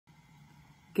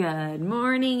Good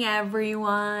morning,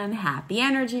 everyone. Happy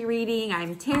energy reading.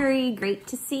 I'm Terry. Great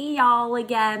to see y'all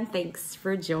again. Thanks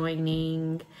for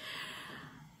joining.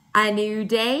 A new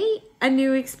day, a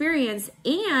new experience,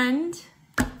 and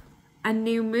a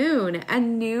new moon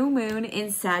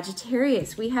in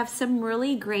Sagittarius. We have some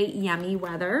really great, yummy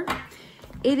weather.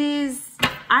 It is,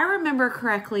 I remember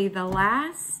correctly, the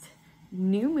last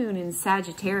new moon in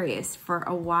Sagittarius for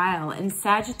a while. And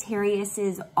Sagittarius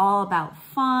is all about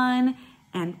fun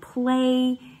and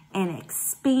play and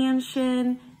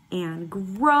expansion and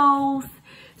growth.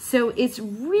 So it's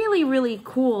really, really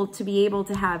cool to be able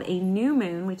to have a new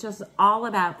moon, which is all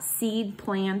about seed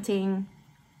planting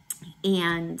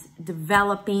and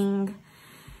developing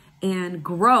and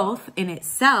growth in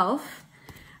itself,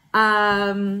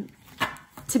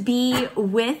 to be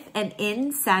with and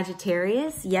in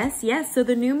Sagittarius. Yes. So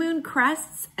the new moon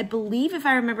crests, I believe, if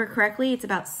I remember correctly, it's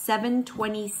about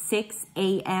 7:26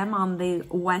 a.m. on the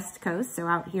West Coast, so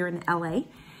out here in LA.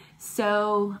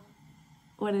 So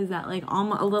what is that, like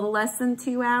almost a little less than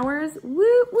 2 hours?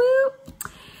 Woo, woo.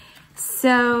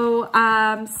 So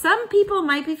some people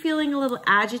might be feeling a little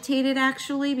agitated,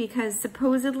 actually, because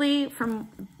supposedly from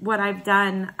what I've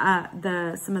done,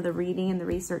 some of the reading and the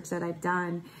research that I've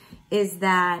done is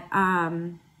that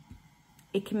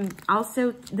it can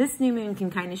also, this new moon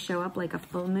can kind of show up like a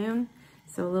full moon,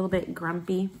 so a little bit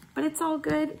grumpy, but it's all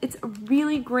good. It's a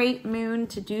really great moon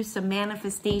to do some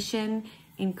manifestation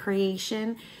and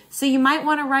creation. So you might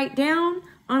want to write down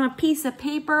on a piece of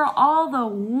paper all the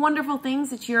wonderful things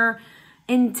that you're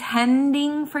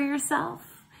intending for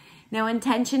yourself. Now,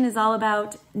 intention is all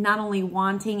about not only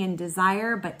wanting and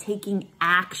desire, but taking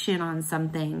action on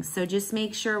something. So just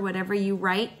make sure whatever you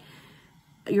write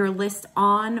your list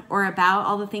on or about,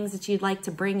 all the things that you'd like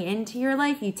to bring into your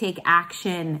life, you take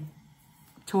action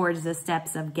towards the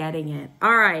steps of getting it.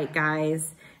 All right,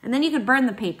 guys. And then you could burn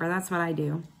the paper. That's what I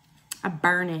do. I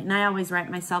burn it, and I always write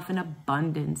myself an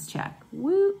abundance check.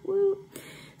 Woo, woo.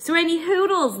 So any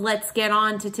hoodles, let's get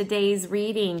on to today's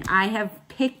reading. I have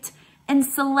picked and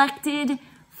selected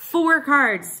 4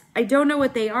 cards. I don't know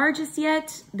what they are just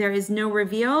yet. There is no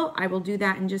reveal. I will do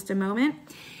that in just a moment.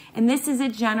 And this is a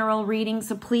general reading,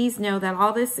 so please know that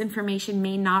all this information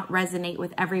may not resonate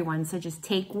with everyone. So just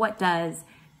take what does,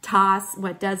 toss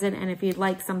what doesn't, and if you'd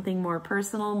like something more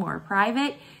personal, more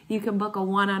private, you can book a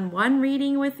one-on-one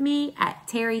reading with me at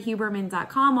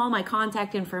terriehuberman.com. All my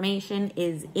contact information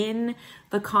is in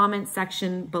the comment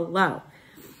section below.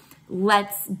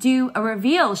 Let's do a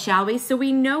reveal, shall we? So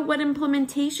we know what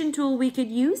implementation tool we could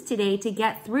use today to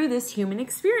get through this human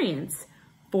experience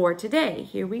for today.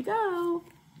 Here we go.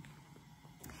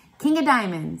 King of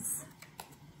Diamonds.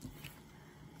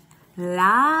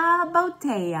 La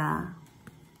Botella.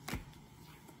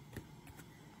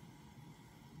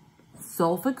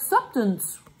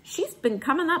 Self-acceptance. She's been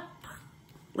coming up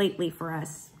lately for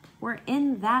us. We're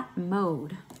in that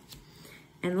mode.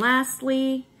 And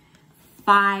lastly,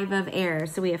 5 of Air.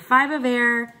 So we have 5 of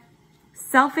Air,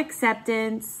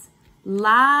 self-acceptance,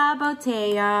 La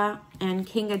Botella, and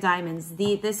King of Diamonds.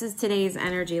 This is today's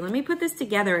energy. Let me put this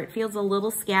together. It feels a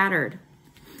little scattered.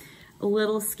 A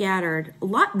little scattered. A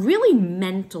lot, really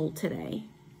mental today.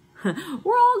 We're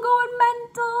all going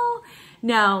mental.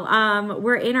 No,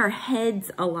 we're in our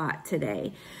heads a lot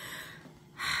today.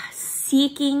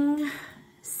 Seeking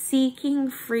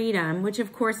freedom, which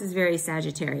of course is very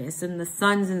Sagittarius, and the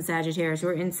sun's in Sagittarius.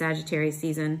 We're in Sagittarius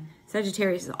season.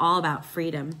 Sagittarius is all about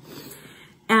freedom.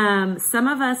 Some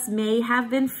of us may have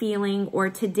been feeling, or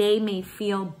today may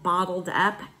feel, bottled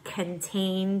up,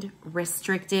 contained,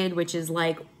 restricted, which is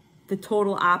like the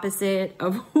total opposite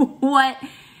of what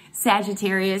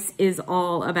Sagittarius is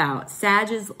all about.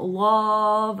 Sagittarius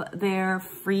love their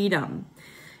freedom.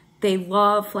 They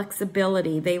love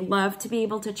flexibility. They love to be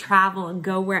able to travel and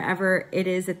go wherever it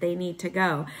is that they need to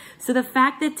go. So the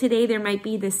fact that today there might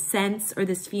be this sense or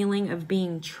this feeling of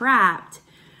being trapped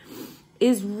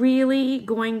is really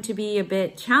going to be a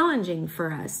bit challenging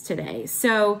for us today.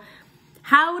 So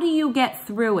how do you get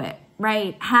through it,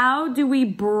 right? How do we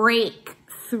break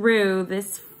through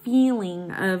this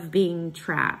feeling of being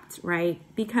trapped, right?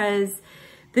 Because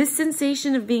this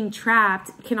sensation of being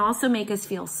trapped can also make us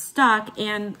feel stuck,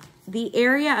 and the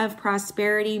area of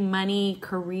prosperity, money,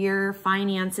 career,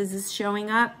 finances is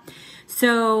showing up.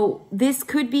 So this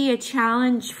could be a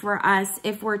challenge for us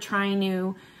if we're trying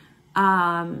to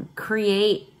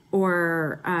create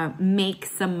or make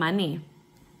some money.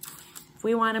 If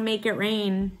we want to make it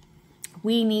rain,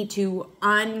 we need to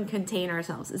uncontain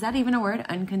ourselves. Is that even a word?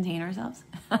 Uncontain ourselves?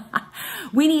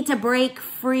 We need to break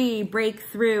free, break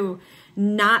through,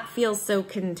 not feel so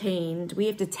contained. We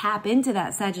have to tap into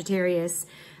that Sagittarius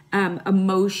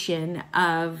emotion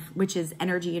of, which is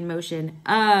energy in motion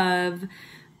of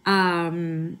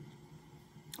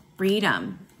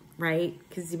freedom, right?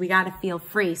 Because we got to feel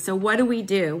free. So what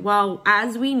do? Well,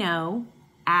 as we know,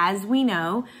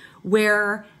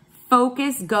 where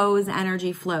focus goes,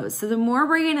 energy flows. So the more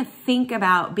we're going to think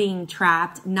about being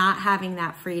trapped, not having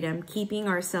that freedom, keeping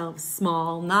ourselves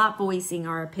small, not voicing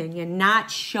our opinion, not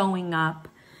showing up.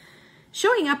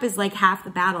 Showing up is like half the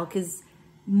battle, because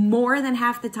more than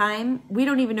half the time, we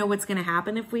don't even know what's going to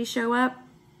happen if we show up.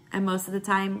 And most of the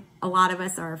time, a lot of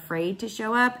us are afraid to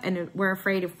show up, and we're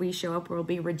afraid if we show up, we'll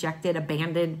be rejected,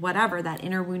 abandoned, whatever that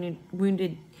inner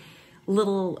wounded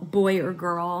little boy or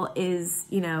girl is,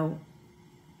 you know,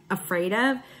 afraid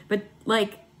of. But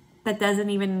like, that doesn't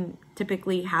even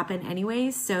typically happen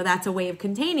anyways. So that's a way of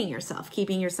containing yourself,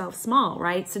 keeping yourself small,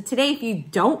 right? So today, if you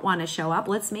don't want to show up,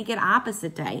 let's make it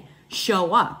opposite day.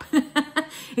 Show up.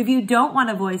 If you don't want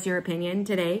to voice your opinion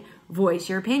today, voice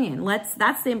your opinion.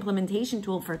 That's the implementation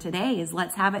tool for today, is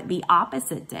let's have it be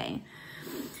opposite day,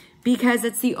 because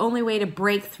it's the only way to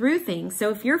break through things. So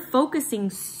if you're focusing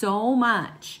so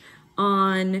much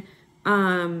on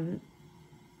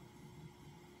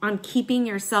keeping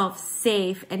yourself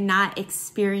safe and not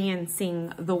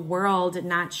experiencing the world,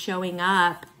 not showing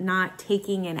up, not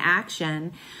taking an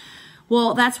action,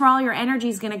 well, that's where all your energy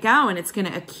is going to go, and it's going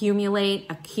to accumulate,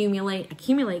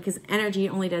 because energy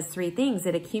only does three things.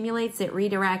 It accumulates, it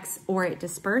redirects, or it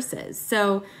disperses.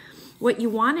 So what you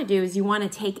want to do is you want to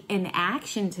take an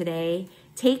action today.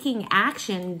 Taking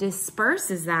action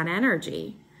disperses that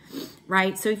energy,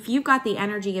 right? So if you've got the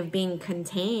energy of being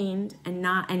contained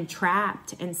and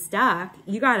trapped and stuck,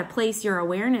 you got to place your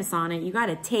awareness on it. You got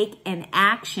to take an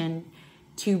action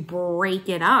to break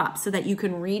it up so that you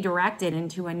can redirect it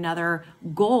into another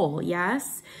goal.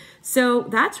 Yes. So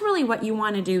that's really what you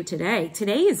want to do today.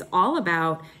 Today is all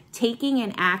about taking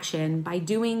an action by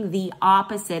doing the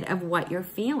opposite of what you're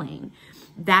feeling.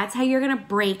 That's how you're going to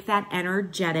break that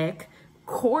energetic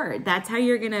cord. That's how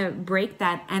you're going to break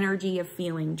that energy of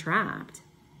feeling trapped.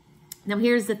 Now,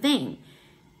 here's the thing.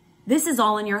 This is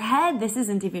all in your head. This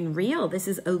isn't even real. This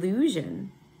is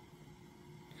illusion.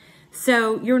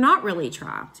 So you're not really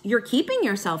trapped. You're keeping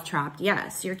yourself trapped.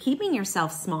 Yes. You're keeping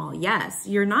yourself small. Yes.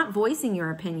 You're not voicing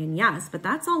your opinion. Yes. But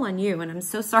that's all on you. And I'm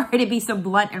so sorry to be so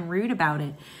blunt and rude about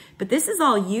it. But this is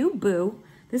all you, boo.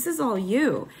 This is all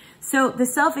you. So the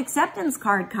self-acceptance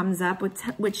card comes up,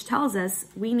 which tells us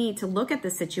we need to look at the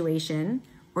situation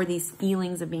or these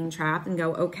feelings of being trapped and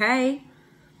go, okay,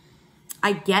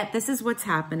 I get this is what's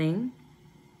happening.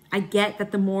 I get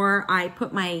that the more I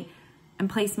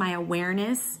place my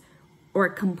awareness or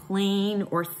complain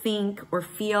or think or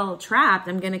feel trapped,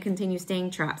 I'm going to continue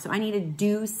staying trapped. So I need to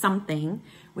do something,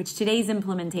 which today's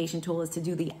implementation tool is to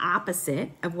do the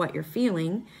opposite of what you're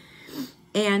feeling.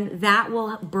 And that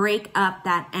will break up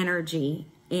that energy,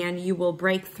 and you will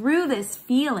break through this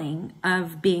feeling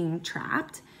of being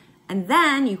trapped. And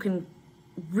then you can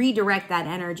redirect that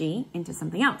energy into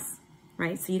something else,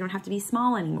 right? So you don't have to be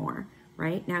small anymore,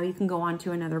 right? Now you can go on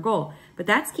to another goal. But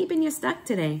that's keeping you stuck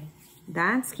today.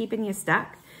 That's keeping you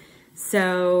stuck.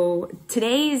 So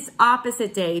today's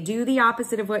opposite day. Do the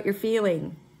opposite of what you're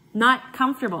feeling. Not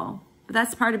comfortable, but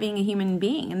that's part of being a human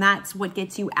being. And that's what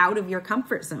gets you out of your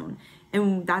comfort zone.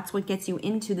 And that's what gets you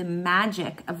into the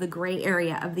magic of the gray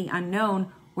area of the unknown,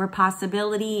 where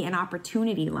possibility and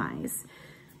opportunity lies.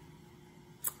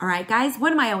 All right, guys,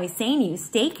 what am I always saying to you?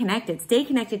 Stay connected. Stay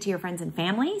connected to your friends and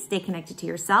family. Stay connected to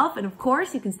yourself. And of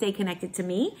course, you can stay connected to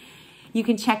me. You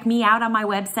can check me out on my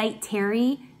website,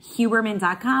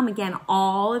 terriehuberman.com. Again,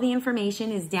 all of the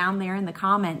information is down there in the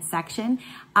comments section.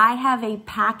 I have a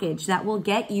package that will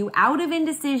get you out of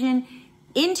indecision,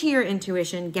 into your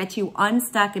intuition, get you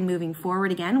unstuck and moving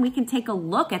forward again. We can take a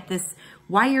look at this,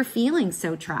 why you're feeling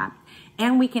so trapped.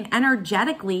 And we can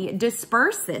energetically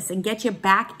disperse this and get you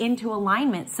back into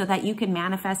alignment so that you can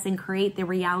manifest and create the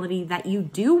reality that you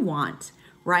do want,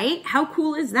 right? How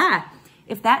cool is that?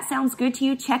 If that sounds good to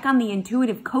you, check on the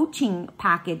intuitive coaching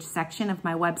package section of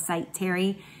my website,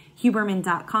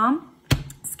 terriehuberman.com.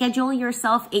 Schedule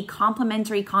yourself a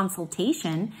complimentary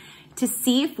consultation to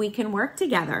see if we can work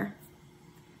together.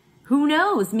 Who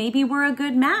knows? Maybe we're a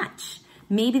good match.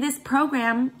 Maybe this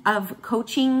program of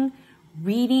coaching,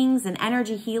 readings, and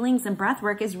energy healings and breath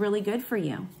work is really good for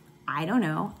you. I don't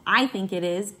know. I think it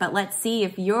is, but let's see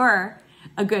if you're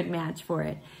a good match for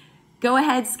it. Go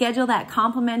ahead, schedule that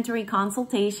complimentary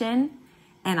consultation,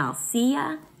 and I'll see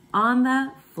ya on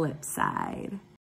the flip side.